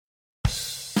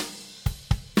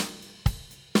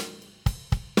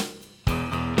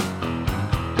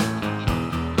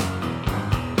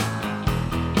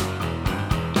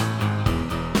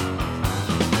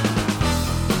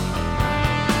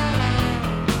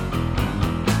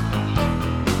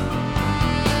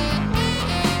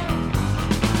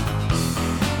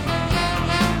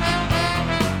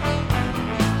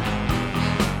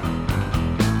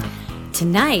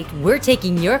Tonight, we're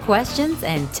taking your questions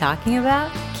and talking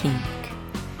about kink.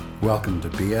 Welcome to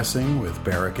BSing with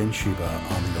Barrick and Sheba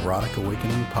on the Erotic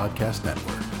Awakening Podcast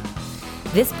Network.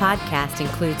 This podcast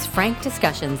includes frank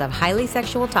discussions of highly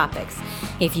sexual topics.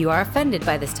 If you are offended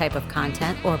by this type of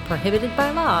content or prohibited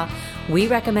by law, we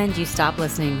recommend you stop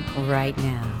listening right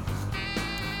now.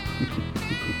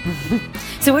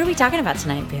 So what are we talking about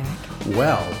tonight, Barrick?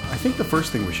 Well, I think the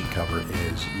first thing we should cover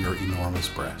is your enormous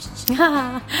breasts.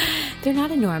 They're not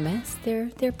enormous.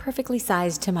 They're perfectly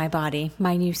sized to my body.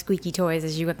 My new squeaky toys,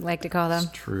 as you like to call them.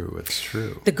 It's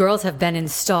true. The girls have been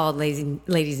installed,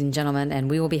 ladies and gentlemen, and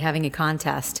we will be having a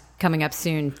contest coming up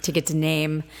soon to get to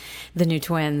name the new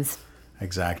twins.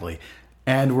 Exactly.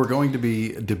 And we're going to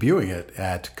be debuting it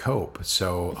at Cope,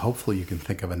 so hopefully you can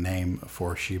think of a name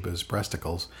for Sheba's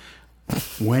breasticles.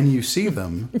 When you see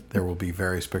them, there will be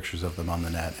various pictures of them on the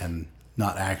net, and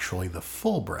not actually the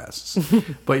full breasts,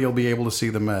 but you'll be able to see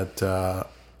them at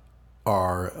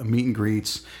our meet and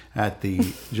greets, at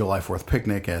the July 4th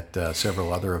picnic, at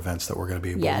several other events that we're going to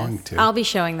be belonging to. I'll be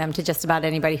showing them to just about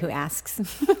anybody who asks.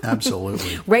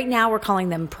 Absolutely. Right now, we're calling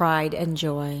them Pride and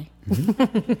Joy.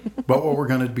 Mm-hmm. But what we're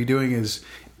going to be doing is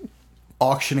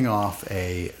auctioning off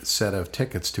a set of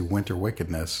tickets to Winter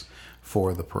Wickedness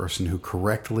for the person who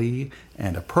correctly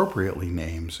and appropriately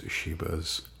names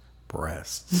Sheba's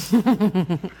breasts.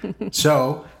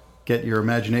 So get your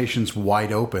imaginations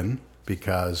wide open,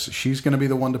 because she's going to be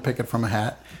the one to pick it from a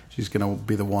hat. She's going to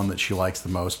be the one that she likes the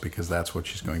most, because that's what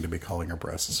she's going to be calling her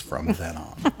breasts from then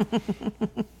on.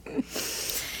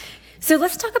 So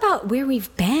let's talk about where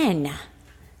we've been.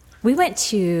 We went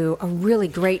to a really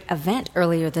great event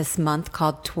earlier this month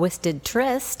called Twisted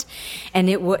Tryst, and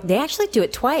they actually do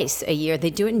it twice a year.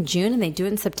 They do it in June and they do it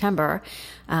in September.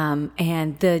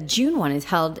 And the June one is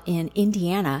held in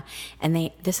Indiana,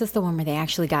 and this is the one where they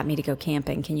actually got me to go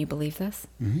camping. Can you believe this?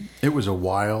 Mm-hmm. It was a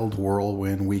wild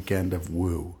whirlwind weekend of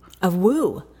woo. Of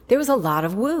woo. There was a lot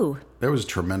of woo. There was a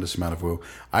tremendous amount of woo.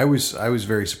 I was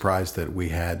very surprised that we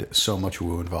had so much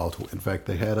woo involved. In fact,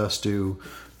 they had us do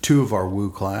 2 of our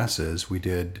woo classes. We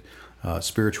did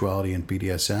spirituality and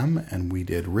BDSM, and we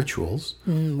did rituals,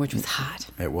 which was hot.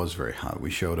 It was very hot. We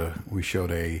showed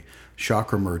a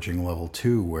chakra merging level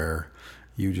 2 where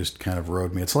you just kind of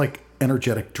rode me. It's like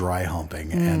energetic dry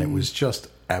humping, and it was just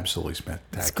absolutely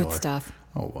spectacular. It's good stuff.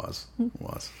 Oh, it was. It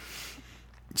was.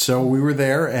 So we were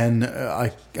there, and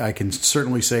I can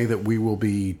certainly say that we will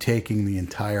be taking the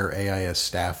entire AIS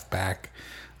staff back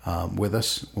with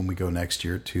us when we go next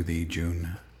year to the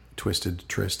June Twisted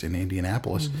Tryst in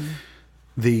Indianapolis. Mm-hmm.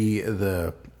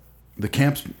 The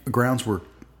camp's grounds were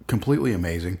completely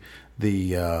amazing.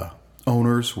 The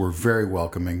owners were very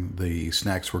welcoming. The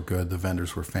snacks were good. The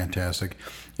vendors were fantastic.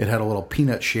 It had a little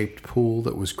peanut-shaped pool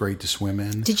that was great to swim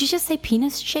in. Did you just say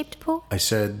penis-shaped pool? I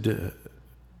said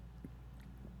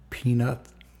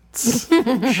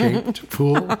peanuts-shaped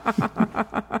pool.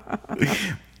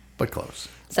 But close.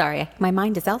 Sorry, my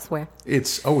mind is elsewhere.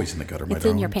 It's always in the gutter, my It's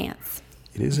darling. in your pants.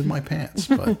 It is in my pants,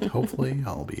 but hopefully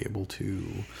I'll be able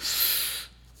to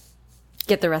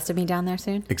get the rest of me down there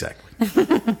soon. Exactly.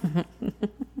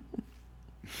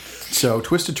 So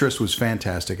Twisted Tryst was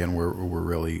fantastic, and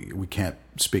we can't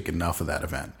speak enough of that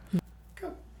event.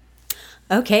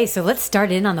 Okay, so let's start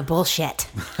in on the bullshit.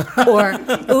 Or,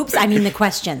 the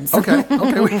questions. Okay,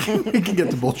 we can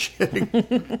get to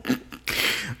bullshitting.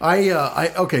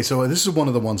 Okay, so this is one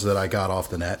of the ones that I got off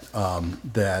the net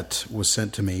that was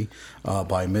sent to me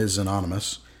by Ms.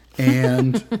 Anonymous.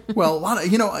 And, well,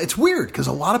 it's weird because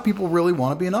a lot of people really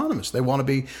want to be anonymous. They want to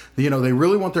be, they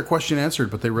really want their question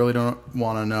answered, but they really don't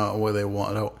want to know what they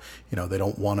want to, they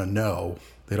don't want to know.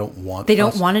 They don't want to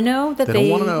know that don't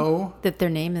want to know that their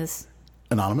name is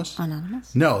anonymous?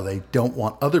 Anonymous? No, they don't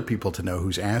want other people to know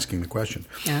who's asking the question.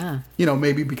 Ah.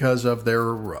 Maybe because of their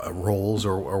roles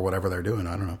or whatever they're doing.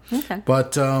 I don't know. Okay.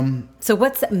 But so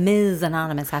what's Ms.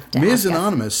 Anonymous have to Ms. ask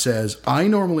Anonymous says, I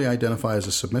normally identify as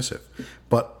a submissive,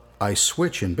 but I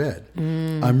switch in bed.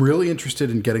 I'm really interested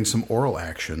in getting some oral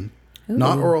action. Ooh.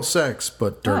 Not oral sex,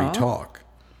 but dirty talk,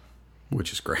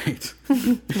 which is great.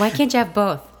 Why can't you have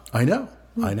both? I know.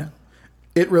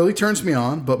 It really turns me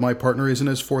on, but my partner isn't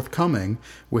as forthcoming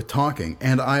with talking,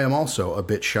 and I am also a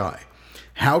bit shy.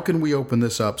 How can we open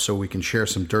this up so we can share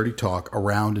some dirty talk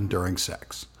around and during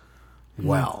sex?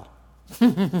 Well,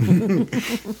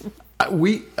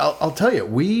 I'll tell you,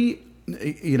 in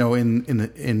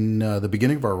the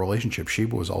beginning of our relationship,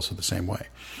 Sheba was also the same way.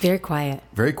 Very quiet.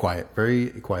 Very quiet.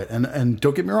 And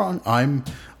don't get me wrong, I am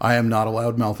not a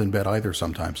loudmouth in bed either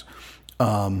sometimes.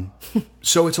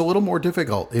 So it's a little more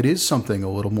difficult. It is something a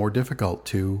little more difficult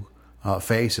to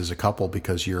face as a couple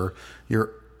because you're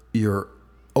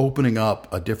opening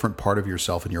up a different part of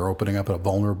yourself and you're opening up a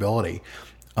vulnerability.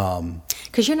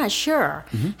 Because you're not sure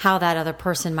how that other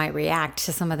person might react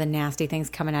to some of the nasty things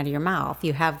coming out of your mouth.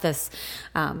 You have this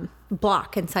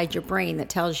block inside your brain that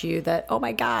tells you that, oh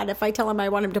my God, if I tell him I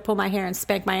want him to pull my hair and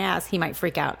spank my ass, he might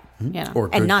freak out,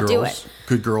 and not do it.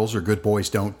 Good girls or good boys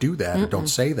don't do that or don't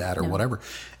say that or whatever.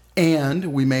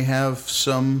 And we may have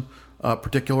some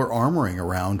particular armoring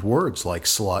around words like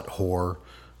slut, whore,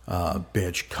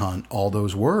 bitch, cunt, all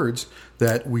those words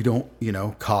that we don't,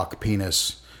 cock,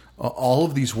 penis, all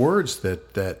of these words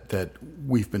that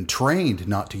we've been trained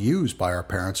not to use by our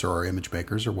parents or our image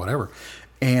makers or whatever.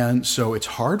 And so it's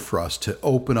hard for us to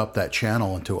open up that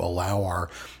channel and to allow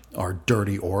our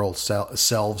dirty oral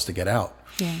selves to get out.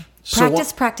 Yeah. So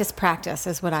Practice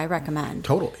is what I recommend.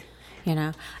 Totally.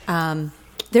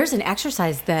 There's an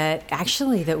exercise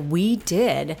that we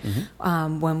did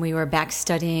when we were back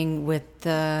studying with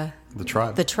the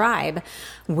tribe,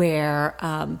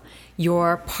 where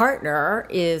your partner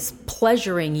is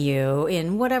pleasuring you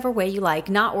in whatever way you like,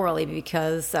 not orally,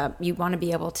 because you want to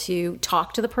be able to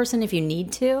talk to the person if you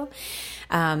need to,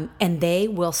 and they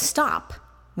will stop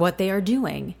what they are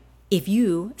doing if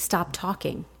you stop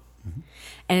talking.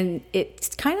 And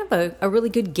it's kind of a really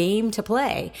good game to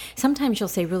play. Sometimes you'll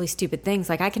say really stupid things.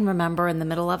 Like I can remember in the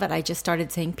middle of it, I just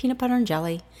started saying peanut butter and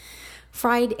jelly,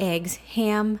 fried eggs,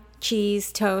 ham,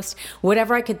 cheese, toast,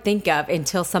 whatever I could think of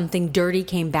until something dirty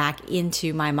came back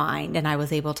into my mind and I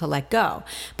was able to let go.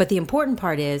 But the important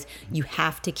part is you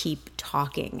have to keep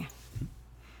talking.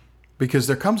 Because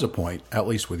there comes a point, at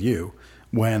least with you,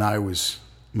 when I was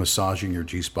massaging your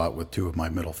G-spot with two of my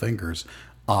middle fingers,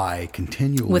 I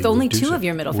continually... With only two of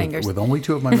your middle fingers. With only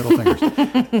two of my middle fingers.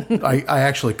 I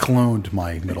actually cloned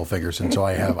my middle fingers, and so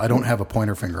I don't have a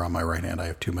pointer finger on my right hand. I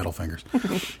have two middle fingers,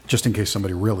 just in case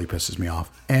somebody really pisses me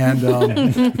off. And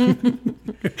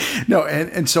no,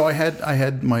 and so I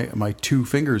had my two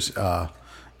fingers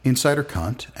inside her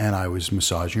cunt, and I was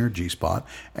massaging her G-spot,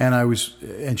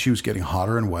 and she was getting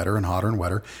hotter and wetter and hotter and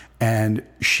wetter, and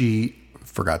she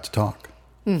forgot to talk.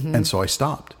 And so I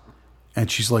stopped. And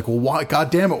she's like, well, why? God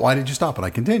damn it, why did you stop? And I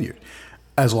continued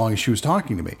as long as she was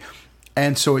talking to me.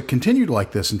 And so it continued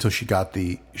like this until she got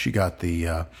the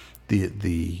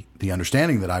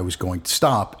understanding that I was going to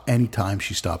stop anytime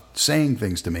she stopped saying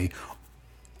things to me.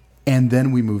 And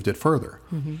then we moved it further.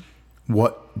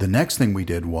 What the next thing we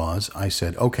did was I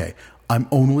said, okay, I'm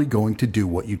only going to do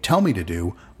what you tell me to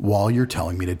do while you're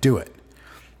telling me to do it.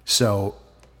 So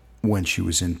when she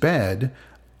was in bed,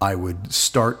 I would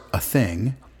start a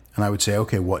thing. And I would say,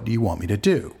 okay, what do you want me to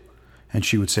do? And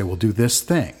she would say, well, do this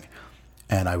thing.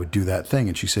 And I would do that thing.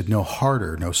 And she said, no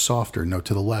harder, no softer, no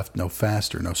to the left, no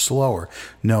faster, no slower,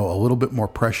 no, a little bit more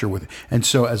pressure with it. And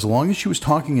so as long as she was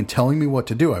talking and telling me what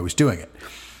to do, I was doing it.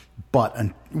 But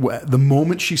the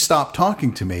moment she stopped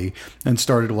talking to me and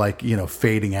started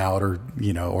fading out or,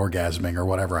 orgasming or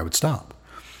whatever, I would stop.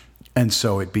 And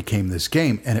so it became this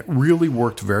game. And it really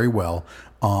worked very well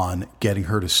on getting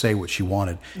her to say what she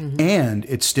wanted. And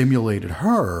it stimulated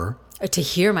her. To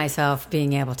hear myself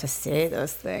being able to say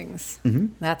those things.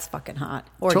 That's fucking hot.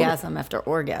 Orgasm after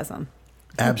orgasm.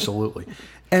 Absolutely.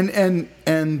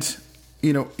 And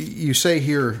you say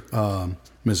here,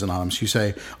 Ms. Anonymous, you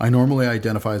say, I normally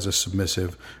identify as a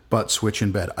submissive, but switch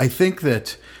in bed. I think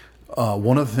that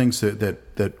one of the things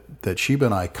that Sheba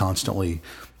and I constantly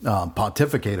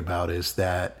pontificate about is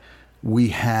that we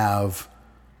have...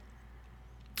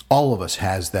 all of us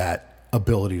has that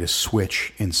ability to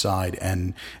switch inside,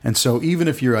 and so even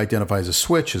if you identify as a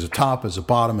switch, as a top, as a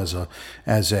bottom, as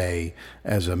a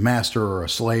master or a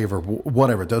slave or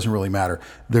whatever, it doesn't really matter.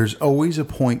 There's always a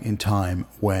point in time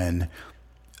when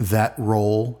that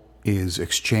role is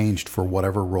exchanged for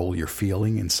whatever role you're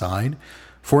feeling inside.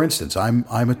 For instance, I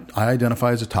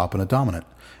identify as a top and a dominant,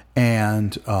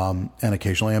 and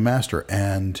occasionally a master,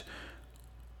 and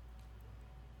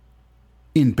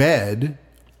in bed.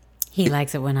 He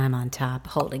likes it when I'm on top,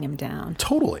 holding him down.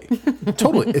 Totally.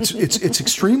 It's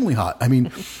extremely hot. I mean,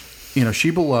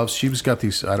 Sheba's got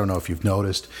these, I don't know if you've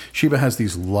noticed, Sheba has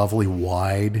these lovely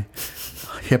wide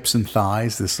hips and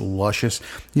thighs, this luscious,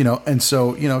 and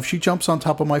so, if she jumps on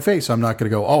top of my face, I'm not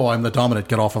going to go, oh, I'm the dominant,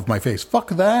 get off of my face. Fuck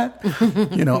that.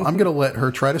 I'm going to let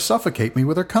her try to suffocate me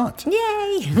with her cunt.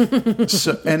 Yay.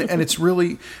 So, and it's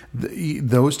really,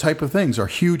 those type of things are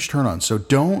huge turn-ons. So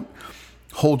don't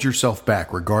hold yourself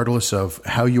back, regardless of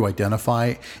how you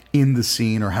identify in the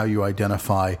scene or how you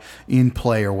identify in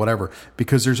play or whatever,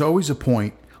 because there's always a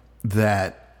point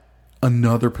that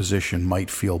another position might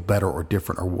feel better or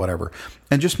different or whatever.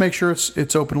 And just make sure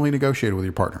it's openly negotiated with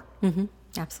your partner.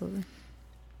 Absolutely.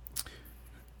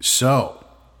 So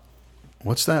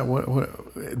What's that?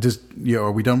 What does,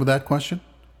 are we done with that question?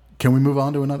 Can we move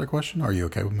on to another question? Are you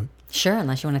okay with me? Sure,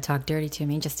 unless you want to talk dirty to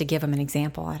me, just to give them an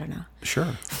example. I don't know. Sure.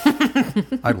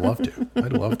 I'd love to.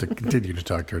 I'd love to continue to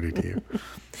talk dirty to you.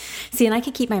 See, and I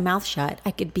could keep my mouth shut.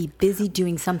 I could be busy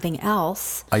doing something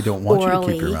else. I don't want you to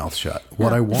keep your mouth shut.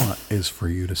 What I want is for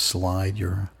you to slide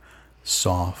your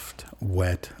soft,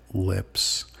 wet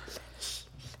lips,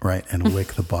 right, and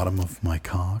lick the bottom of my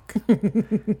cock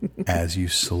as you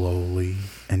slowly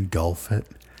engulf it.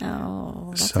 Oh,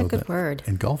 that's a good word.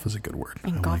 Engulf is a good word.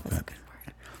 Engulf I like is a that. good word.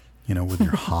 With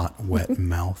your hot, wet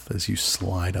mouth as you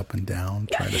slide up and down,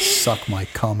 trying to suck my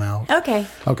cum out. Okay.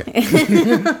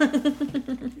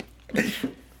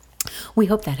 We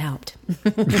hope that helped.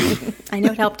 I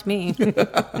know it helped me.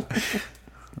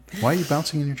 Why are you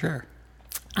bouncing in your chair?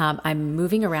 I'm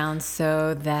moving around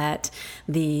so that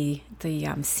the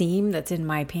seam that's in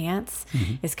my pants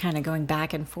is kind of going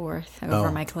back and forth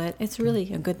over my clit. It's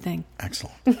really a good thing.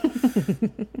 Excellent.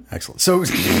 Excellent. So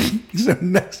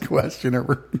next question.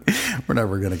 We're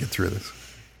never going to get through this.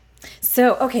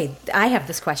 So, okay, I have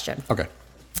this question. Okay.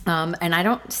 And I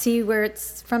don't see where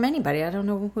it's from anybody. I don't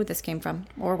know who this came from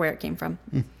or where it came from.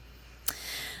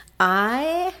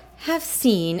 I have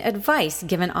seen advice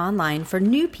given online for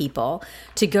new people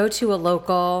to go to a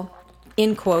local,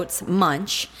 in quotes,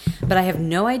 munch, but I have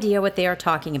no idea what they are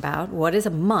talking about. What is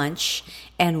a munch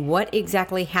and what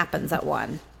exactly happens at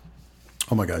one?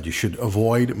 Oh my God, you should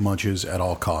avoid munches at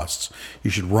all costs. You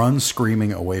should run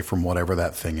screaming away from whatever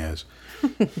that thing is.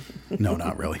 No,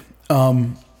 not really.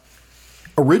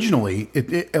 Originally,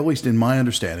 at least in my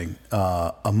understanding,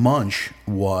 a munch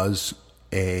was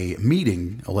a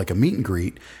meeting, like a meet and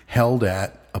greet, held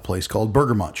at a place called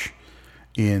Burger Munch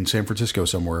in San Francisco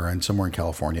somewhere in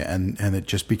California. And it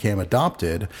just became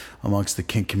adopted amongst the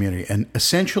kink community. And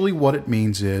essentially what it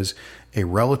means is a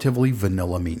relatively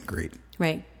vanilla meet and greet.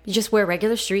 Right. You just wear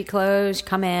regular street clothes,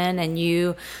 come in, and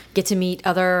you get to meet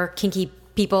other kinky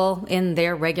people in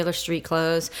their regular street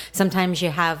clothes. Sometimes you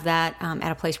have that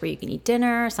at a place where you can eat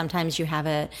dinner. Sometimes you have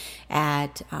it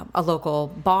at a local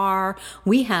bar.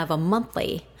 We have a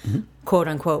monthly quote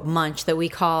unquote munch that we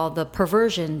call the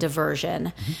Perversion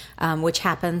Diversion, which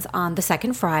happens on the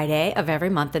second Friday of every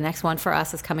month. The next one for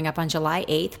us is coming up on July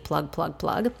 8th,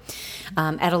 plug,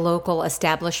 at a local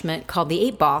establishment called the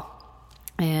 8 Ball.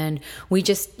 And we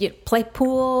just play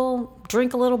pool,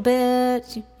 drink a little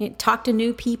bit, talk to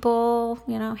new people,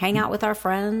 hang out with our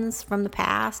friends from the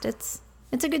past. It's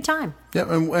a good time.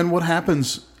 Yeah, and what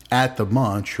happens at the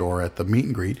munch or at the meet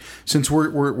and greet, since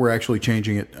we're actually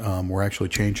changing it, we're actually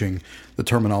changing the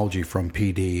terminology from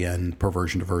PD and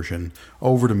perversion diversion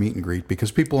over to meet and greet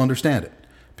because people understand it,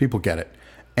 people get it,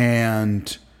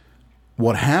 and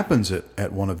what happens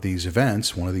at one of these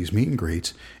events, one of these meet and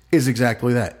greets, is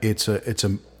exactly that. It's a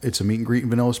meet and greet in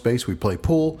vanilla space. We play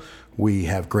pool. We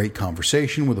have great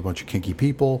conversation with a bunch of kinky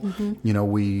people.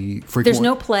 We frequently, there's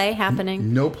no play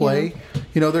happening. No play.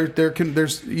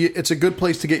 There's it's a good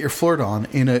place to get your flirt on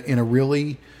in a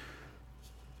really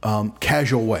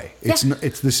casual way. This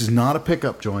is not a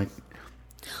pickup joint.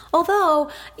 Although,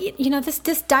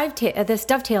 this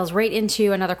dovetails right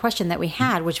into another question that we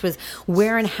had, which was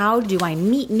where and how do I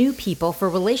meet new people for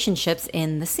relationships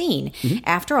in the scene?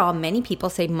 After all, many people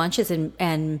say munches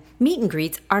and meet and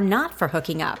greets are not for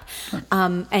hooking up.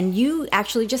 And you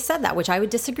actually just said that, which I would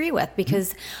disagree with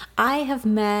because I have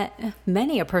met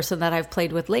many a person that I've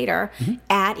played with later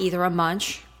at either a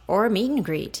munch or a meet and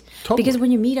greet. Totally. Because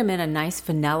when you meet them in a nice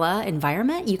vanilla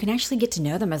environment, you can actually get to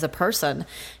know them as a person,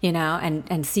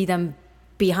 and see them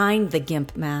behind the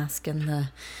gimp mask and the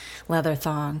leather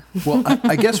thong. Well,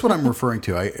 I guess what I'm referring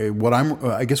to,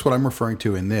 I guess what I'm referring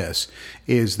to in this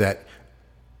is that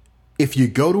if you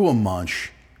go to a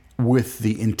munch with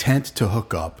the intent to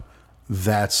hook up,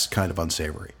 that's kind of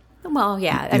unsavory. Well,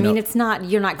 yeah. I mean, it's not.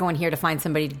 You're not going here to find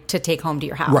somebody to take home to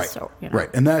your house, right? So, Right,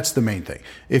 and that's the main thing.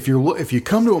 If you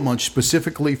come to a munch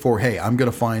specifically for, hey, I'm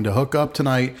going to find a hookup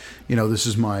tonight. This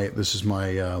is my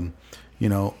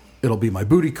it'll be my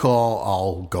booty call.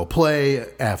 I'll go play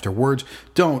afterwards.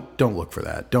 Don't look for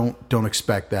that. Don't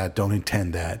expect that. Don't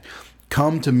intend that.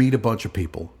 Come to meet a bunch of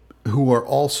people who are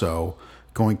also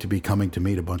going to be coming to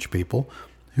meet a bunch of people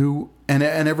who and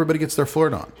everybody gets their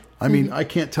flirt on. I mean, I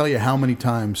can't tell you how many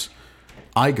times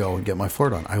I go and get my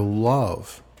flirt on. I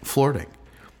love flirting,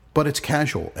 but it's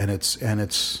casual and it's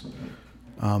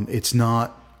not.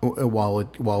 While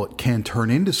it can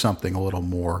turn into something a little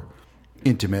more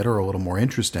intimate or a little more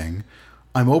interesting,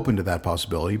 I'm open to that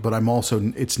possibility. But I'm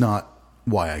also it's not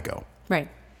why I go. Right.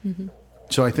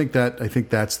 So I think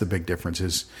that's the big difference.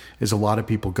 Is a lot of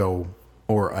people go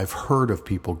or I've heard of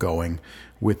people going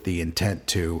with the intent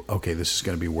to, okay, this is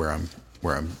going to be where I'm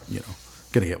going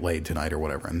to get laid tonight or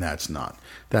whatever, and that's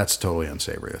totally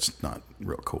unsavory. That's not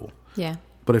real cool. Yeah.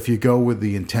 But if you go with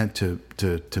the intent to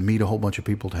meet a whole bunch of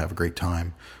people, to have a great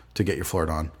time, to get your flirt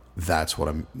on, that's what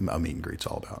a meet and greet's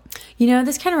all about.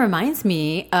 This kind of reminds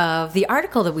me of the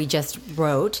article that we just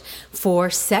wrote for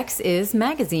Sex Is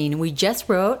Magazine. We just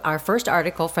wrote our first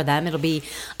article for them. It'll be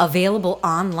available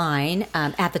online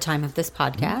at the time of this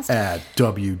podcast. At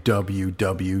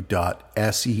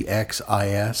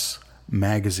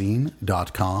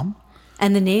www.sexismagazine.com.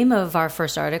 And the name of our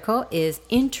first article is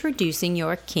Introducing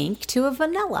Your Kink to a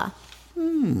Vanilla.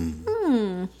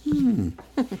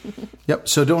 Yep.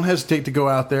 So don't hesitate to go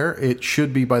out there. It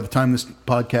should be, by the time this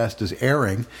podcast is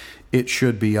airing, it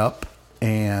should be up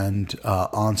and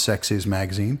on Sex Is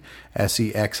Magazine,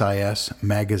 SEXIS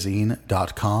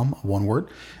magazine.com, one word.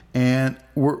 And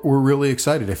we're really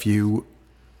excited. If you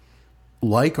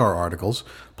like our articles,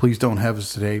 please don't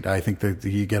hesitate. I think that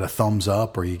you get a thumbs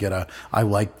up, or you get a I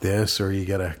like this, or you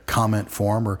get a comment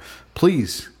form, or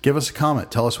please give us a comment.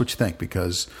 Tell us what you think,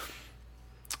 because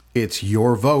it's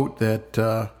your vote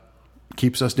that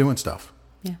keeps us doing stuff.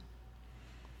 Yeah.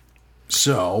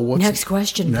 So what's next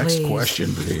question, next please.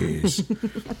 question, please.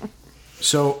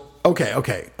 So okay.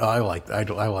 I like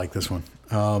this one.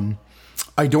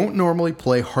 I don't normally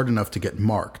play hard enough to get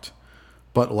marked,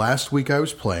 but last week I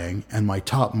was playing and my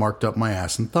top marked up my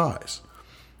ass and thighs.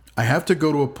 I have to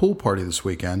go to a pool party this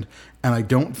weekend, and I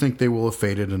don't think they will have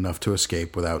faded enough to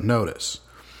escape without notice.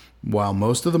 While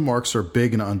most of the marks are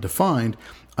big and undefined,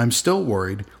 I'm still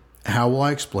worried. How will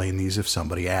I explain these if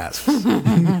somebody asks?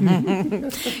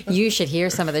 You should hear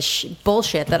some of the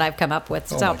bullshit that I've come up with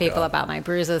to tell people about my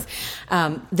bruises.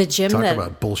 The gym Talk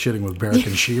about bullshitting with Barrick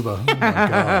and Sheba. Oh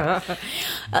my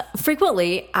God.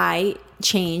 Frequently, I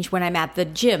change when I'm at the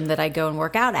gym that I go and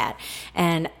work out at.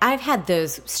 And I've had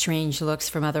those strange looks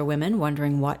from other women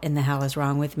wondering what in the hell is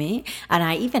wrong with me. And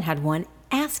I even had one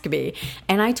ask me.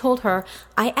 And I told her,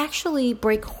 I actually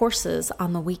break horses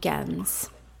on the weekends.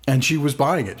 And she was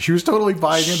buying it. She was totally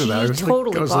buying into that. I was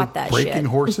bought that breaking shit.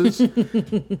 Horses.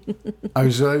 I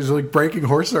was like, breaking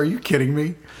horses? Are you kidding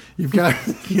me? You've got,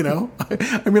 I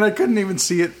mean, I couldn't even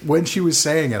see it when she was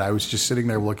saying it. I was just sitting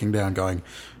there looking down going,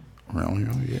 really?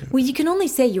 Oh, yeah. Well, you can only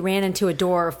say you ran into a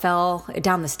door or fell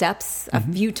down the steps a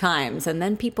few times, and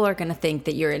then people are going to think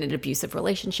that you're in an abusive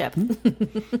relationship.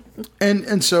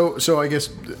 And so I guess,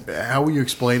 how will you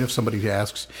explain if somebody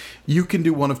asks? You can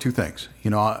do one of two things.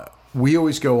 We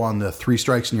always go on the 3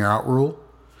 strikes and you're out rule.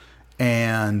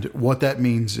 And what that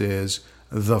means is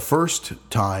the first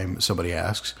time somebody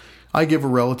asks, I give a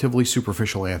relatively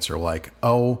superficial answer like,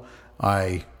 oh,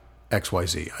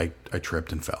 XYZ, I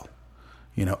tripped and fell.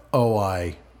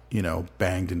 I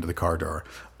banged into the car door.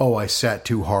 Oh, I sat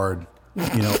too hard,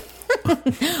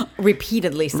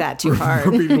 Repeatedly sat too hard.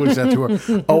 Repeatedly sat too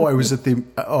hard. I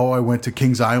went to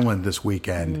Kings Island this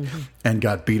weekend and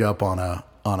got beat up on a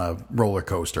roller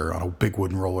coaster, on a big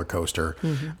wooden roller coaster,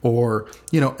 or,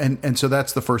 and so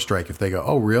that's the first strike. If they go,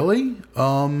 oh, really?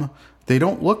 They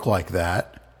don't look like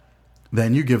that.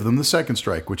 Then you give them the second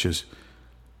strike, which is,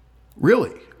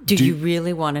 really? Do you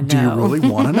really want to know? Do you really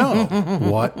want to know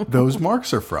what those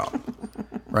marks are from?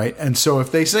 Right? And so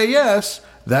if they say yes,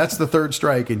 that's the third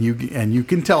strike, and you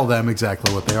can tell them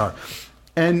exactly what they are.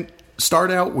 And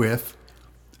start out with,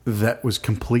 that was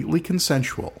completely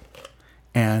consensual.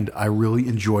 And I really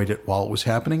enjoyed it while it was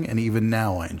happening, and even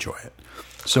now I enjoy it.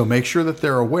 So make sure that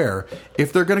they're aware,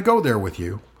 if they're going to go there with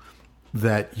you,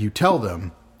 that you tell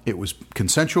them it was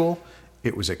consensual,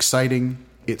 it was exciting,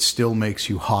 it still makes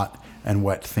you hot and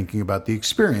wet thinking about the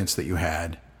experience that you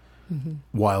had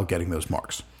while getting those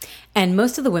marks. And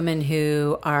most of the women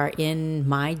who are in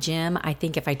my gym, I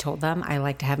think if I told them I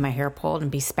like to have my hair pulled and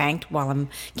be spanked while I'm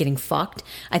getting fucked,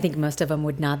 I think most of them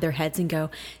would nod their heads and go,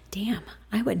 damn,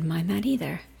 I wouldn't mind that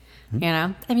either.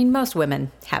 I mean, most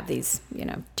women have these,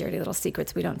 dirty little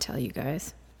secrets we don't tell you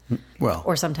guys. Well,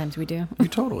 or sometimes we do. You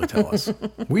totally tell us.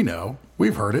 We know.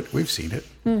 We've heard it. We've seen it.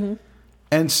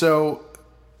 And so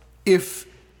if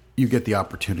you get the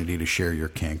opportunity to share your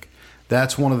kink,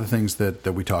 that's one of the things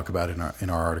that we talk about in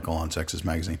our article on Sex Is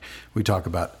Magazine. We talk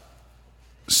about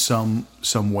some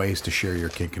ways to share your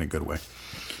kink in a good way.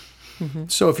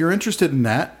 So if you're interested in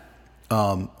that,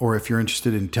 or if you're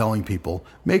interested in telling people,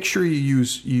 make sure you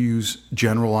use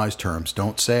generalized terms.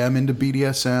 Don't say I'm into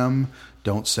BDSM.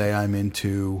 Don't say I'm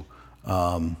into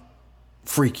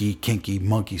freaky, kinky,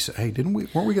 monkey sex. Hey, weren't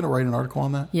we going to write an article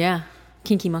on that? Yeah.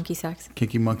 Kinky monkey sex.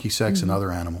 Kinky monkey sex and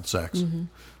other animal sex.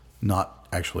 Not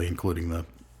actually including the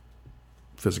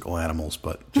physical animals,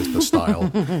 but just the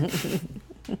style.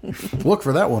 Look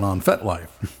for that one on FetLife.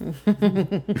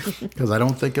 Because I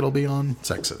don't think it'll be on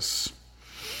Sexus.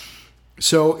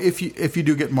 So if you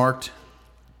do get marked,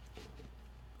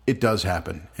 it does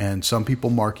happen. And some people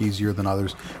mark easier than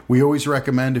others. We always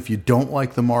recommend, if you don't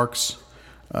like the marks,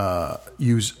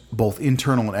 use both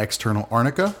internal and external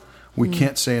arnica. We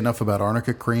can't say enough about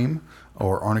arnica cream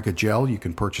or arnica gel. You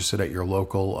can purchase it at your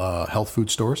local health food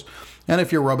stores. And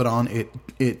if you rub it on, it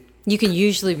you can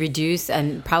usually reduce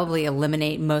and probably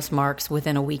eliminate most marks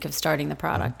within a week of starting the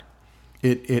product.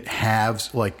 It halves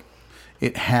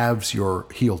your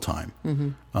heal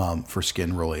time for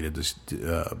skin related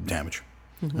damage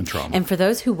and trauma. And for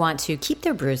those who want to keep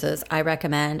their bruises, I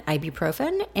recommend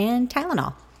ibuprofen and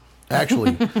Tylenol.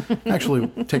 Actually,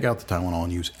 take out the Tylenol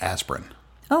and use aspirin.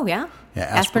 Oh, yeah? Yeah,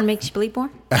 aspirin makes you bleed more?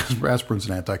 Aspirin's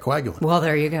an anticoagulant. Well,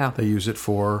 there you go. They use it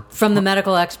for... From the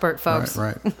medical expert, folks.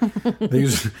 Right.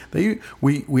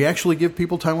 We actually give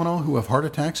people Tylenol who have heart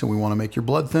attacks, and we want to make your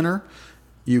blood thinner.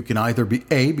 You can either be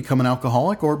A, become an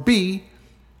alcoholic, or B,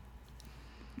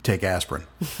 take aspirin.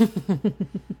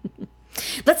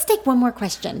 Let's take one more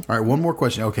question. All right, one more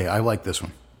question. Okay, I like this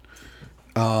one.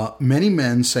 Many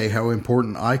men say how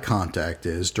important eye contact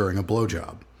is during a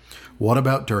blowjob. What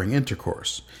about during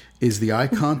intercourse? Is the eye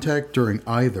contact during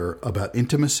either about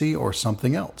intimacy or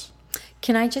something else?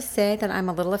 Can I just say that I'm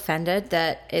a little offended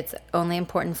that it's only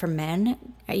important for men?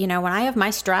 You know, when I have my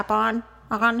strap on,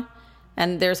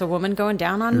 and there's a woman going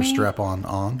down on me. Your strap on?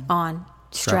 On.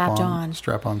 Strapped on.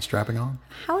 Strap on, strapping on?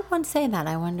 How would one say that,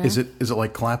 I wonder? Is it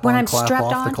like clap when on, I'm clap strapped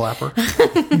off on? the clapper?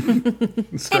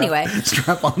 Anyway.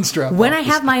 Strap on, strap when off. I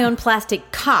have my own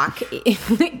plastic cock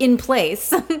in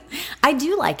place, I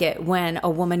do like it when a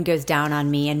woman goes down on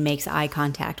me and makes eye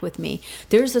contact with me.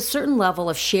 There's a certain level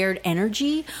of shared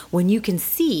energy when you can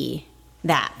see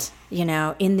that, you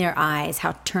know, in their eyes,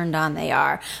 how turned on they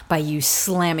are by you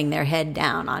slamming their head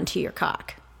down onto your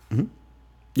cock. Mm-hmm.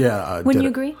 Yeah. Wouldn't you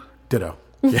agree? Ditto.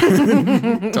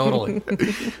 Yeah. Totally.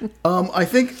 I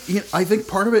think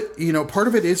part of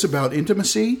it is about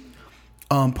intimacy.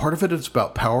 Part of it is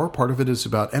about power. Part of it is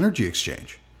about energy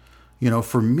exchange. You know,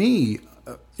 for me,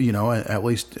 at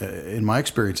least in my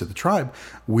experience at the tribe,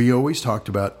 we always talked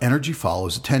about energy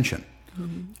follows attention.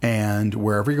 Mm-hmm. And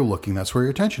wherever you're looking, that's where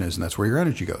your attention is, and that's where your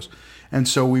energy goes. And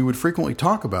so we would frequently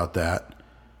talk about that.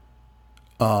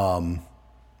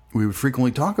 We would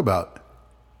frequently talk about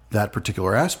that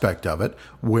particular aspect of it,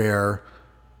 where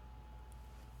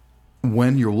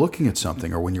when you're looking at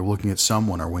something, or when you're looking at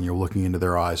someone, or when you're looking into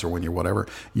their eyes, or when you're whatever,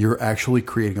 you're actually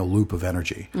creating a loop of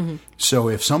energy. Mm-hmm. So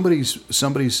if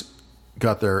somebody's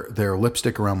got their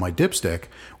lipstick around my dipstick,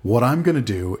 what I'm going to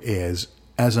do is,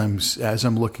 as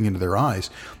I'm looking into their eyes,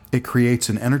 it creates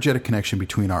an energetic connection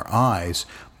between our eyes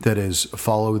that is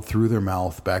followed through their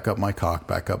mouth, back up my cock,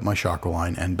 back up my chakra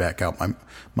line, and back out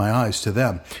my eyes to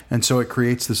them. And so it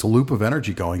creates this loop of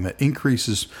energy going that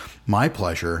increases my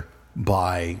pleasure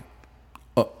by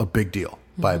a big deal,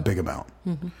 mm-hmm. by a big amount.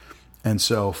 Mm-hmm. And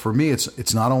so for me,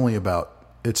 it's not only about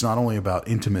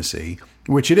intimacy,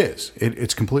 which it is.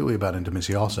 It's completely about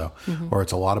intimacy also, mm-hmm. or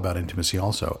it's a lot about intimacy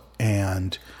also.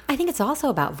 And I think it's also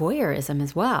about voyeurism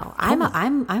as well.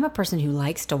 I'm a person who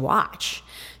likes to watch.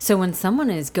 So when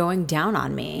someone is going down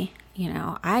on me, you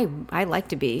know, I like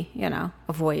to be, you know,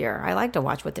 a voyeur. I like to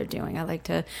watch what they're doing. I like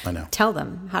to tell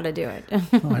them how to do it.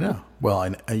 I know.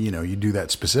 Well, you do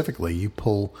that specifically. You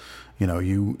pull,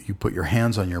 you put your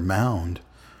hands on your mound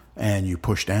and you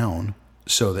push down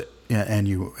so that, and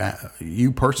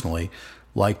you personally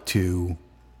like to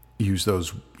use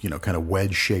those, kind of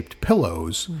wedge-shaped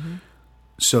pillows, mm-hmm.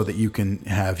 so that you can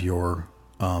have your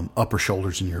upper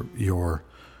shoulders and your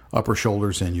upper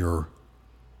shoulders and your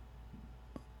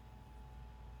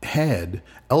head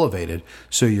elevated,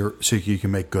 so you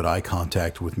can make good eye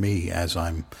contact with me as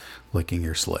I'm licking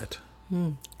your slit.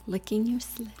 Licking your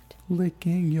slit.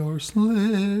 Licking your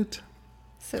slit.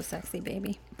 So sexy,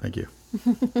 baby. Thank you.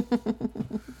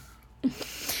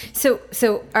 So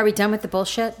are we done with the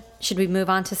bullshit? Should we move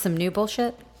on to some new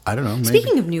bullshit? I don't know. Maybe.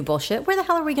 Speaking of new bullshit, where the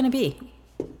hell are we going to be?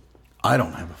 I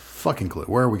don't have a fucking clue.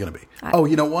 Where are we going to be? Oh,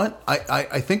 you know what?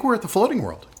 I think we're at the Floating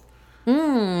World.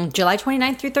 July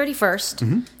 29th through 31st.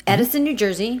 Mm-hmm. Edison, New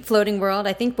Jersey, Floating World.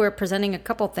 I think we're presenting a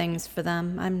couple things for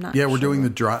them. I'm not sure. We're doing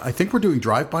I think we're doing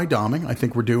drive-by doming. I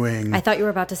think we're doing... I thought you were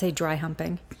about to say dry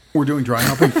humping. We're doing dry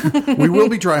humping. We will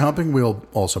be dry humping. We'll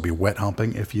also be wet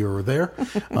humping if you're there.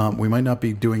 We might not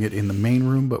be doing it in the main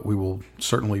room, but we will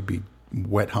certainly be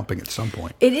wet humping at some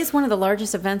point. It is one of the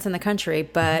largest events in the country,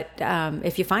 but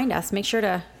if you find us, make sure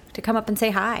to come up and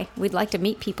say hi. We'd like to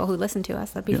meet people who listen to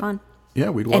us. That'd be fun. Yeah,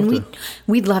 we'd love to.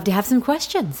 We'd love to have some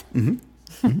questions. Mm-hmm.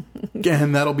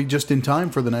 And that'll be just in time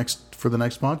for the next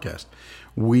podcast.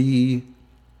 We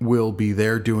will be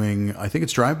there doing, I think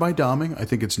it's drive-by doming. I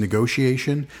think it's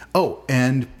negotiation. Oh,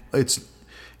 and it's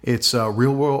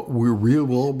real world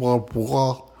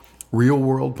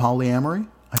polyamory,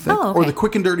 I think. Oh, okay. Or the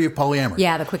quick and dirty of polyamory.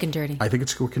 Yeah, the quick and dirty. I think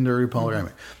it's quick and dirty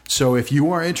polyamory. So if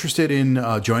you are interested in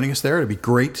joining us there, it'd be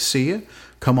great to see you.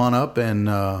 Come on up and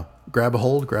grab a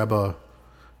hold,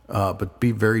 but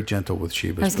be very gentle with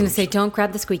Sheba's I was going to say, don't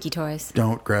grab the squeaky toys.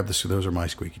 Don't grab this. Those are my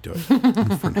squeaky toys.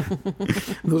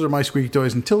 Those are my squeaky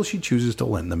toys until she chooses to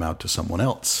lend them out to someone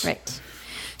else. Right.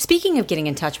 Speaking of getting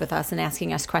in touch with us and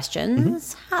asking us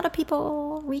questions, how do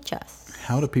people reach us?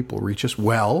 How do people reach us?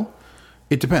 Well,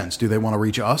 it depends. Do they want to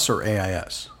reach us or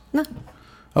AIS? No.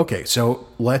 Okay, so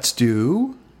let's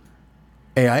do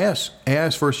AIS.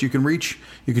 AIS first. You can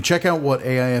check out what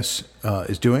AIS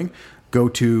is doing. Go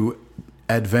to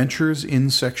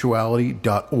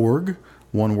adventuresinsexuality.org,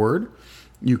 one word.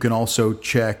 You can also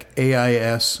check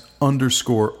AIS_ORG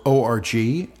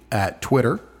at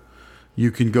Twitter.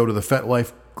 You can go to the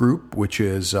FetLife group, which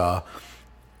is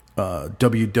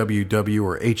www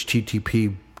or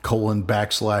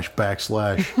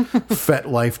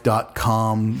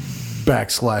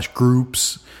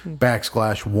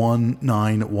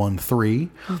http://fetlife.com/groups/1913.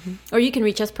 Or you can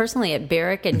reach us personally at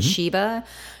Barrick and Sheba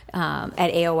at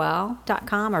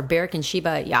AOL.com or Barrick and Sheba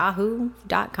at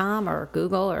Yahoo.com or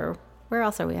Google, or where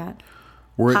else are we at?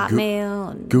 We're at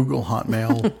Hotmail. and Google,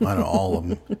 Hotmail, I don't know, all of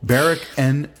them. Barrick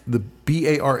and the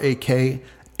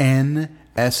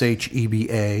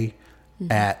BARAKNSHEBA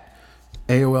at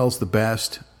AOL's the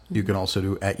best. You can also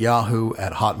do at Yahoo,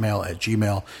 at Hotmail, at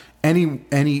Gmail.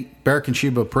 Any Barrick and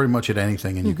Sheba, pretty much at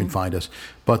anything, and you can find us.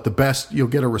 But the best, you'll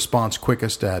get a response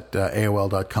quickest at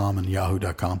AOL.com and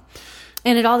Yahoo.com.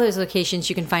 And at all those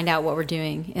locations, you can find out what we're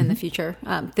doing in the future.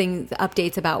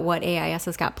 Updates about what AIS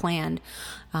has got planned.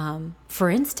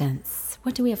 For instance,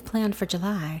 what do we have planned for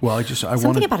July? Well,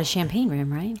 Something about a champagne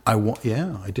room, right?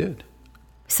 Yeah, I did.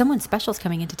 Someone special's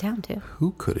coming into town, too.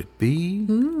 Who could it be?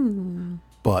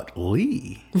 But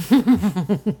Lee.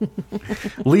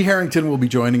 Lee Harrington will be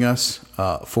joining us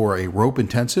for a rope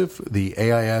intensive, the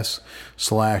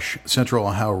AIS/Central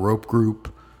Ohio Rope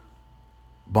Group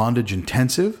Bondage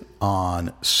Intensive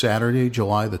on Saturday,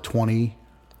 July the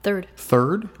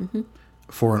 23rd,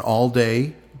 for an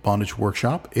all-day bondage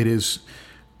workshop. It is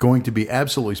going to be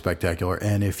absolutely spectacular,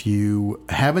 and if you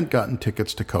haven't gotten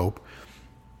tickets to Cope,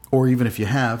 or even if you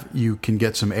have, you can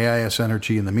get some AIS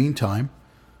energy in the meantime.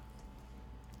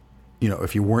 You know,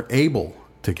 if you weren't able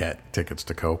to get tickets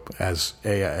to Cope, as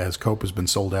Cope has been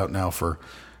sold out now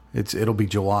it'll be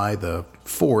July the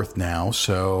 4th now.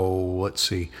 So let's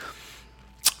see.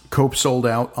 Cope sold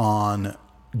out on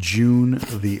June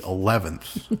the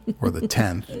 11th or the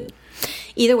 10th.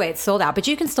 Either way, it's sold out, but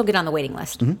you can still get on the waiting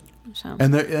list. So.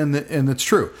 And that's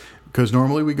true, because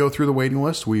normally we go through the waiting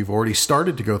list. We've already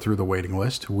started to go through the waiting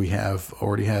list. We have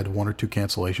already had 1 or 2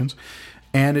 cancellations.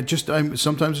 And it just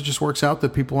sometimes it just works out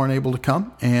that people aren't able to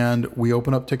come, and we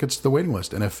open up tickets to the waiting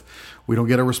list. And if we don't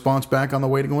get a response back on the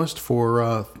waiting list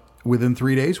for within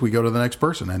 3 days, we go to the next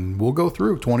person, and we'll go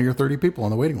through 20 or 30 people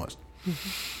on the waiting list.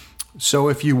 So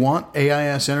if you want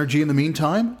AIS energy in the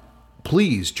meantime,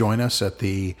 please join us at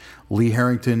the Lee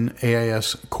Harrington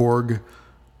AIS Korg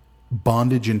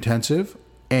Bondage Intensive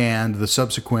and the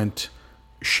subsequent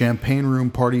Champagne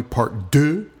Room Party Part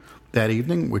 2 that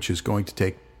evening, which is going to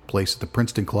take place at the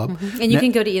Princeton Club. And you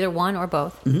can go to either one or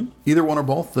both. Either one or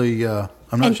both.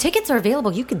 Tickets are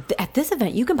available. You could at this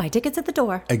event. You can buy tickets at the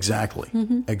door. Exactly.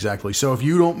 Exactly. So if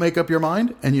you don't make up your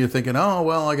mind and you're thinking, oh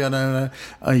well, I gotta,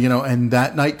 and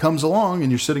that night comes along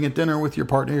and you're sitting at dinner with your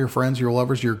partner, your friends, your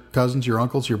lovers, your cousins, your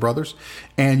uncles, your brothers,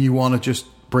 and you want to just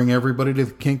bring everybody to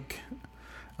the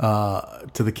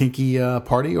kinky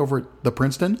party over at the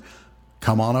Princeton,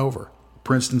 come on over.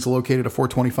 Princeton's located at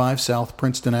 425 South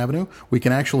Princeton Avenue. We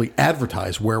can actually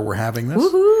advertise where we're having this.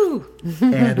 Woohoo!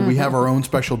 And we have our own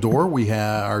special door. We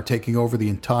are taking over the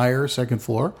entire second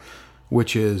floor,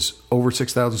 which is over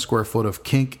 6,000 square foot of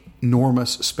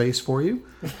kink-normous space for you.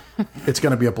 It's going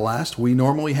to be a blast. We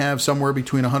normally have somewhere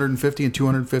between 150 and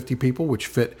 250 people, which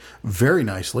fit very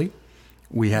nicely.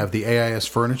 We have the AIS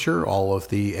furniture, all of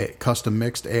the custom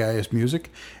mixed AIS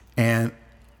music, and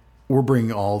we're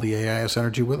bringing all the AIS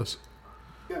energy with us.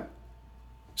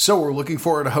 So we're looking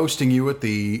forward to hosting you at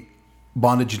the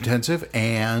Bondage Intensive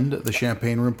and the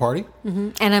Champagne Room Party.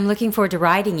 And I'm looking forward to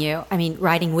riding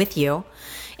with you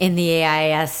in the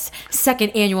AIS second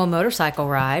annual motorcycle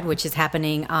ride, which is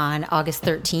happening on August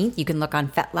 13th. You can look on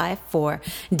FetLife for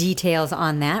details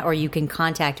on that, or you can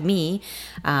contact me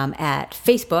at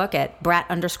Facebook at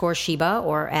Brat_Sheba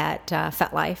or at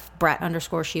FetLife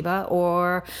Brat_Sheba,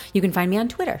 or you can find me on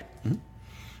Twitter.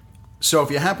 So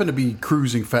if you happen to be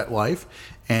cruising FetLife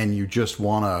and you just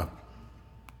want to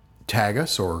tag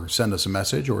us or send us a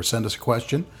message or send us a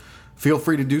question, feel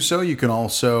free to do so. You can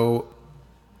also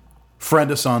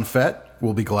friend us on Fet.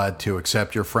 We'll be glad to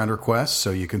accept your friend requests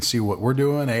so you can see what we're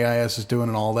doing, AIS is doing,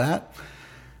 and all that.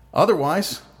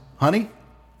 Otherwise, honey,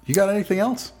 you got anything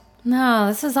else? No,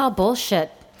 this is all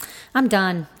bullshit. I'm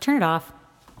done. Turn it off.